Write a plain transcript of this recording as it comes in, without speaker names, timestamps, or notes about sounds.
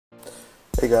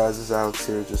Hey guys, it's Alex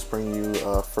here, just bringing you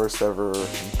first ever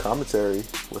commentary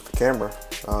with the camera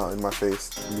in my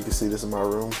face. You can see this in my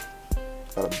room.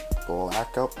 Got a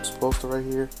blackout poster right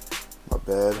here, my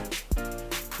bed,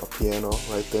 my piano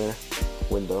right there,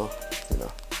 window,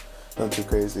 nothing too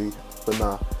crazy. But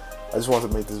nah, I just wanted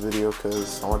to make this video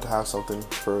because I wanted to have something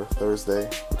for Thursday,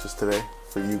 which is today,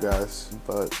 for you guys,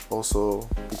 but also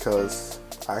because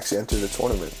I actually entered a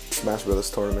tournament, Smash Brothers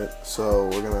tournament, so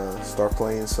we're gonna start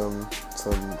playing some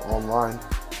online.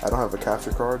 I don't have a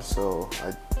capture card, so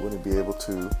I wouldn't be able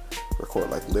to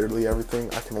record like literally everything.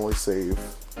 I can only save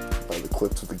the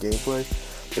clips of the gameplay,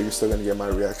 but you're still gonna get my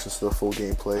reactions to the full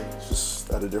gameplay, just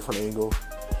at a different angle,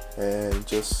 and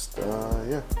just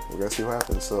yeah, we're gonna see what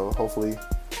happens. So hopefully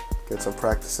get some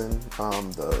practice in.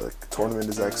 The tournament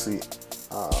is actually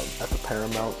at the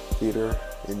Paramount Theater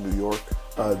in New York,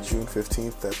 June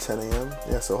 15th at 10 a.m.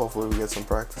 Yeah, so hopefully we get some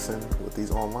practice in with these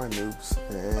online noobs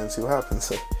and see what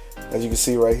happens. As you can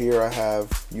see right here, I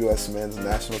have U.S. men's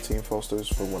national team posters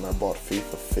for when I bought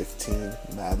FIFA 15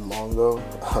 mad long ago.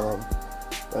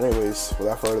 Anyways,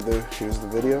 without further ado, here's the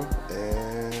video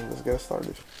and let's get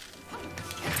started.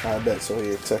 I bet, so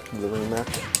he accepted the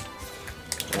rematch.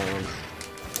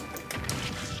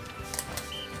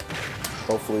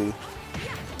 Hopefully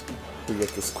we get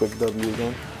this quick W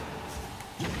again.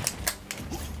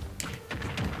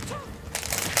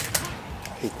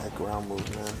 I hate that ground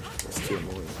move, man. That's too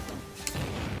annoying.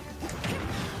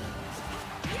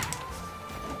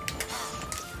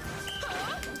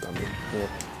 Dummy. Come here.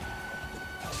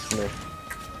 Come here.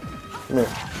 Come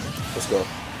here. Let's go.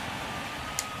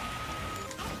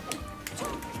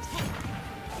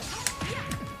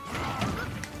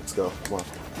 Let's go. Come on.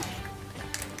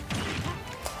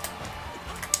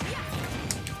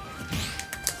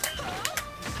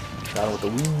 Got him with the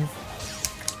weave.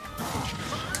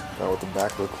 Got him with the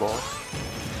backward claw.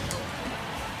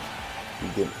 He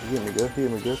hit me good. He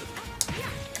hit me good.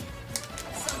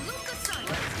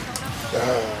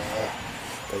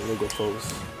 There you go, folks.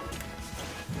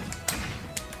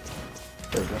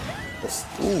 There we go. That's,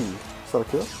 ooh, is that a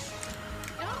kill?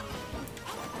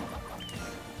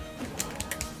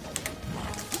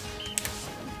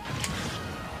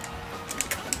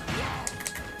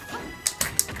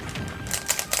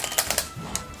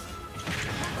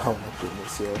 Oh my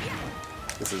goodness, yo.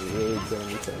 This is really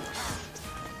damn tight.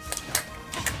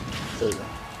 There we go.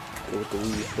 Hit it with the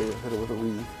weave. Hit it with the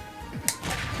weave.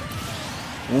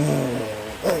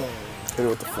 Hit it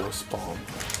with the force palm.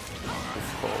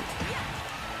 It's called.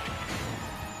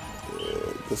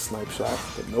 The snipe shot,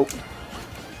 but nope.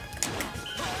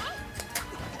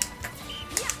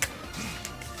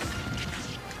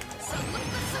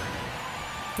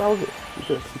 No, we're good. We're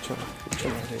good. We're chilling. We're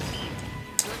chilling right here.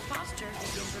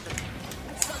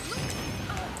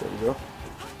 There we go.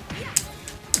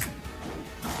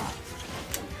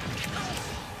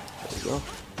 There we go.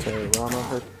 Turn it around on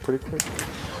her pretty quick.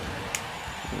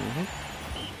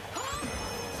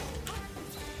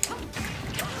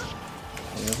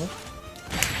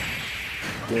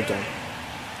 Game time.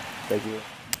 Thank you.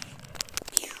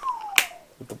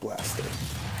 With the blaster.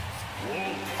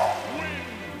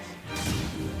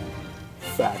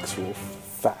 Facts, Wolf.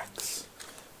 Facts.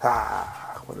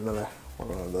 Ah, what another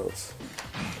one of those.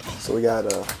 So we got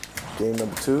game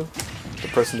number 2. The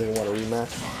person didn't want a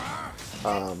rematch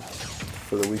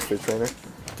for the Wii Fit Trainer.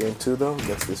 Game 2 though,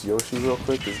 against this Yoshi real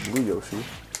quick, this blue Yoshi.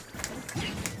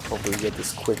 Hopefully we get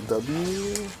this quick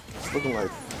W. It's looking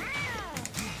like,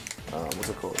 what's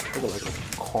it called? It's looking like a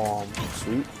calm,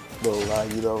 sweet, little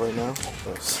laggy though right now.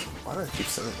 Why do I keep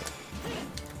saying that?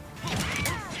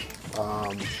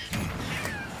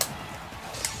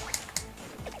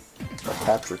 A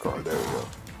capture card, there we go.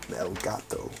 The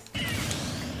Elgato.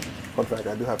 Fun fact,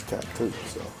 I do have a cat too,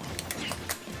 so.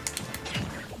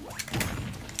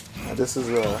 Now this is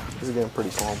getting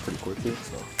pretty calm pretty quickly,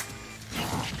 so.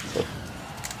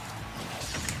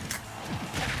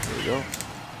 There we go.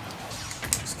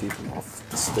 Just keep him off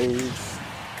the stage.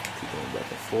 Keep going back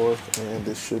and forth, and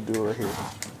this should do it right here.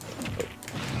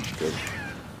 Good.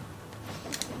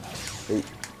 8.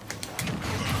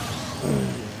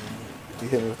 You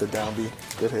hit me with the down B.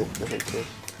 Good hit, kid.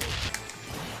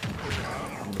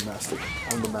 I'm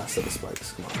the master of the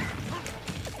spikes. Come on.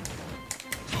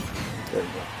 There we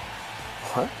go.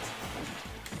 What?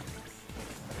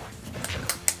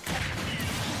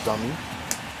 Dummy.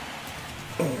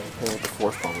 Hit with the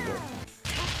force palm again.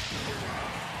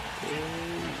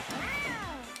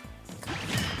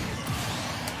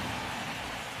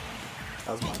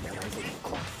 That was my bad. I was looking at the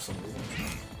clock for some reason.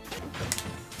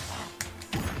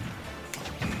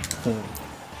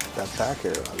 That back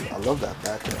air, I love that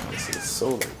back air, honestly. It's so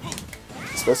like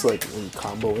especially like when you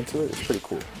combo into it, it's pretty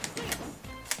cool.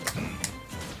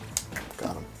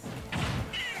 Got him.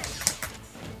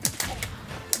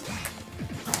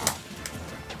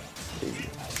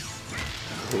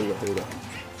 Here we go, here we go.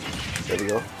 There we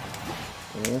go.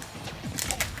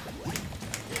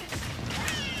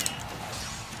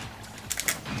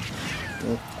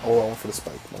 Oh, I went for the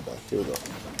spike. My bad. Here we go.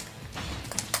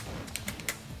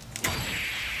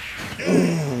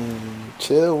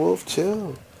 Chill, Wolf.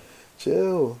 Chill.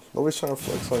 Chill. Nobody's trying to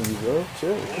flex on you, bro.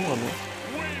 Chill. Come on, man.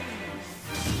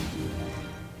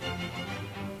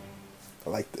 I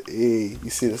like the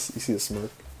you see this? You see the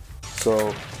smirk?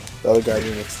 So the other guy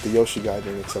didn't, the Yoshi guy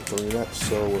didn't accept the rematch,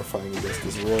 so we're fighting against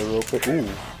this Roy real quick. Ooh, I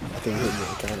think he hit me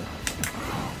on the counter.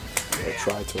 I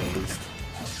tried to at least.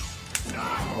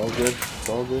 All good. It's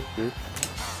all good, dude.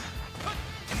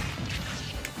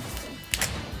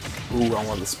 Ooh, I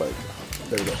want the spike.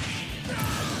 There we go.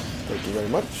 Thank you very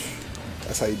much.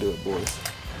 That's how you do it, boys.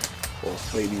 Well,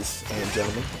 ladies and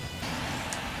gentlemen.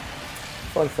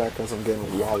 Fun fact, because I'm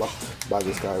getting walloped by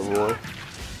this guy, Roy.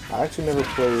 I actually never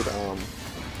played,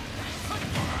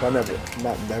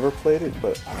 never played it,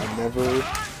 but I never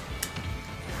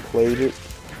played it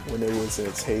when it was in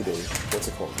its heyday. What's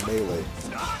it called? Melee.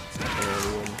 And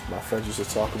when my friends used to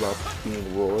talk about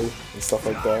being Roy and stuff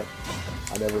like that,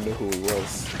 I never knew who he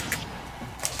was.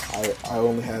 I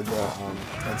only had the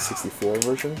N64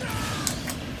 version,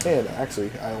 and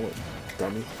actually I only,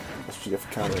 dummy, that's what you get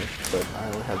for countering, but I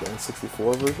only had the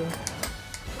N64 version,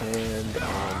 and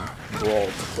Brawl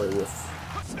to play with,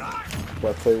 but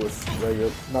I play with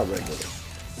regular, not regular.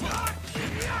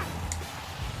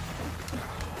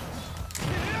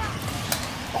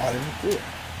 Oh, I didn't do it.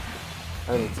 I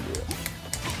didn't need to do it.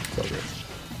 It's all good.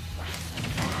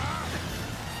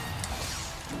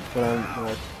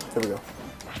 There we go.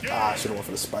 Ah, I should have went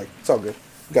for the spike. It's all good.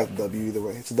 We got the W either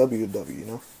way. It's a W to W, you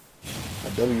know? A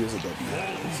W is a W.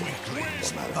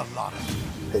 So, don't matter.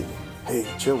 Hey,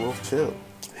 chill, Wolf, chill.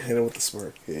 Hit him with the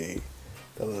smirk. Hey,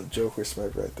 that little Joker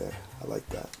smirk right there. I like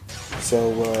that.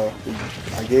 So,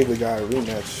 I gave the guy a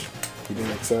rematch. He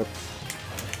didn't accept.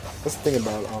 That's the thing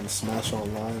about Smash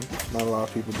Online. Not a lot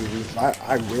of people do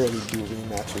I rarely do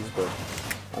rematches, but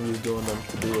I'm just doing them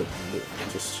to do it,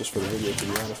 just for the video, to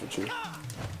be honest with you.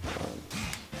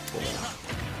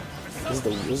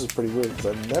 This is pretty weird because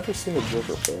I've never seen a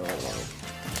Joker play online.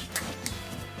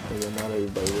 And then not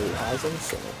everybody really has him,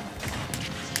 so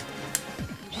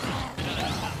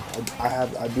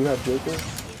I do have Joker.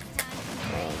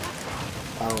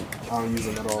 I don't use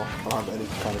him at all. I don't have any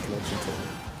kind of connection to him.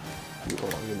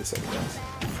 Hold on, give me a second, guys.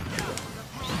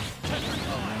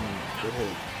 Good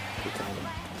hit. Good timing.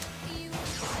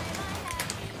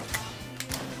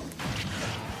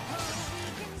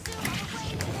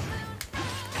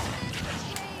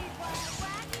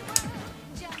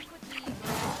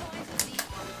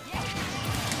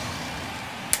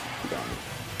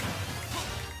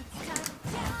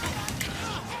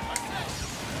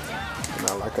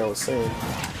 Now, like I was saying,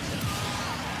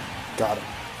 got him.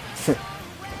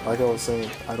 Like I was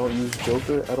saying, I don't use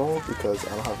Joker at all because I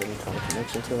don't have any kind of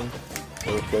connection to him.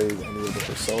 Never played any of the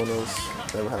personas.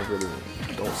 Never have really,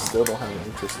 still don't have an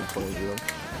interest in playing them.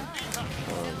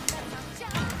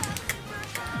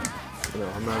 You know,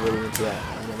 I'm not really into that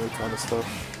anime kind of stuff.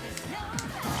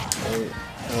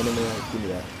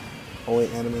 Only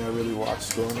anime I really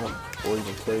watched growing up or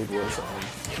even played was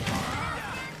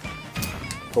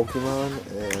Pokemon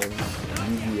and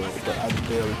Yu-Gi-Oh, but I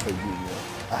barely played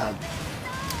Yu-Gi-Oh.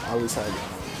 I always had,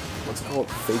 what's it called,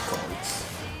 fake cards.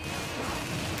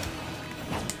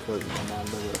 Because my mom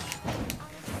never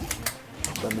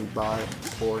let me buy,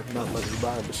 or not let me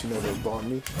buy, but she never bought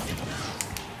me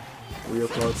real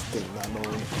cards, not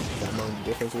knowing the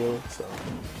difference really, so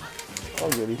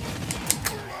all goody.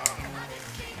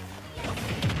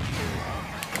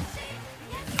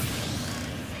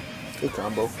 Good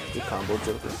combo,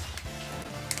 Joker.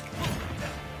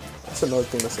 That's another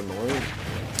thing that's annoying.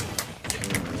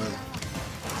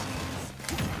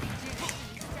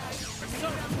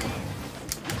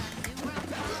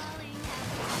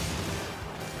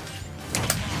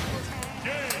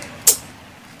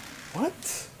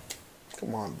 What?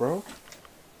 Come on, bro.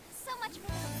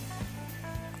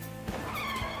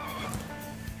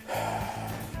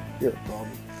 You're a bum.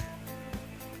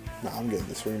 Nah, I'm getting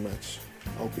this rematch. I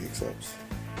hope he accepts.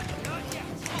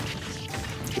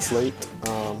 It's late.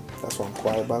 That's why I'm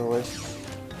quiet, by the way.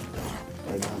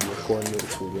 Right now I'm recording it.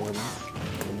 It's 1 in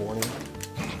the morning.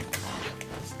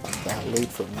 It's not that late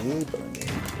for me, but I mean,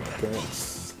 for my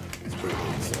parents, it's pretty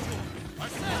late, so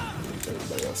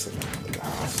everybody else in the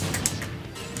house.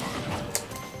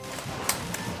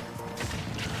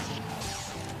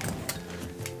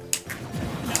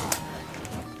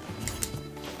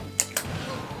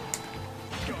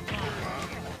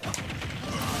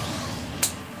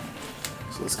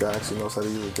 guy actually knows how to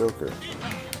use a Joker.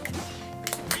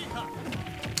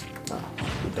 Nah,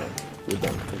 we're done. We're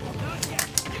done. Come on.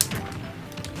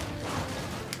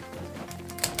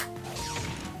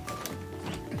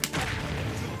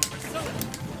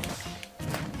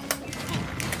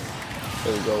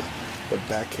 There we go. The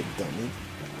back kick dummy.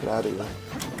 Get out of here.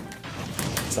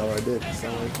 That's not what I did. That's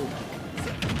not what I did.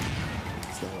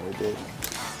 That's not what I did.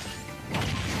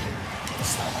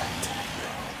 That's not what I did.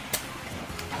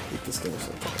 I hate this game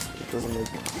sometimes. It doesn't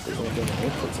get my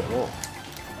inputs at all.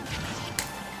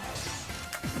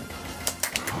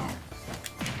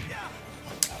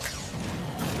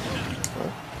 Huh?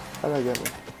 How did I get me?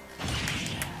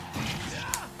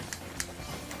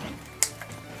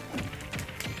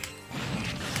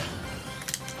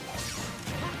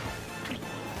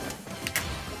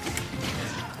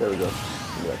 There we go. Give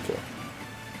me that kill.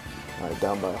 Alright,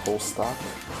 down by a whole stock.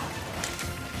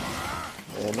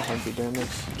 And 100 damage.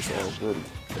 It's all good.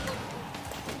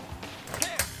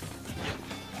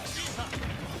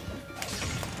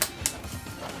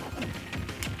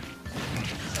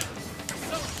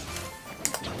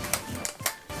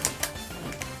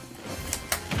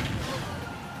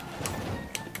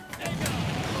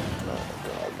 Oh my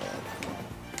god, man.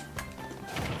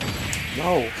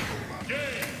 No!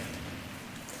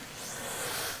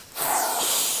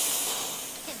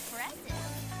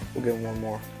 We'll get one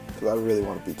more, because I really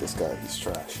want to beat this guy. He's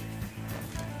trash.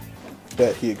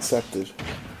 Bet he accepted.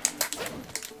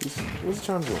 What's he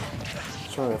trying to do?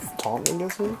 He's trying to taunt me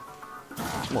against me?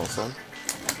 Come on, son.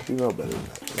 You know better than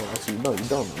that. No, actually, no, you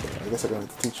don't know better. I guess I gotta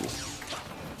have to teach you.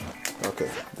 Okay,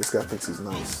 this guy thinks he's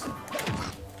nice.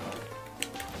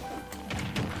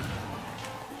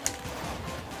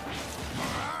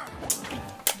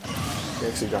 He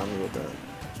actually got me with that.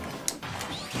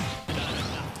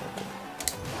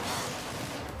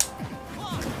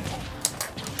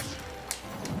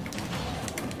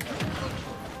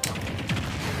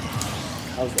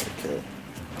 How's that a kill?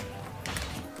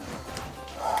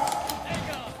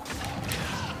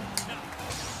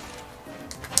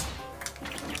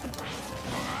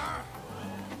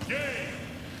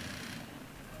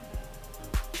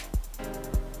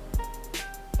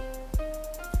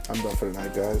 I'm done for the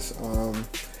night, guys.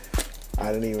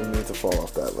 I didn't even mean to fall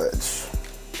off that ledge.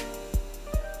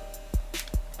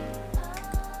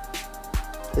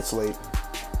 It's late.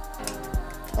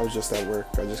 I was just at work.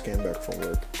 I just came back from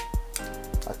work.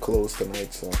 I closed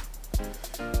tonight, so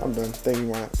I'm done.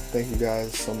 Thank you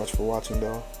guys so much for watching,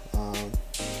 though.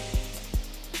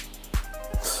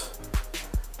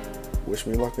 Wish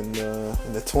me luck in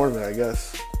the tournament, I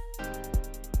guess.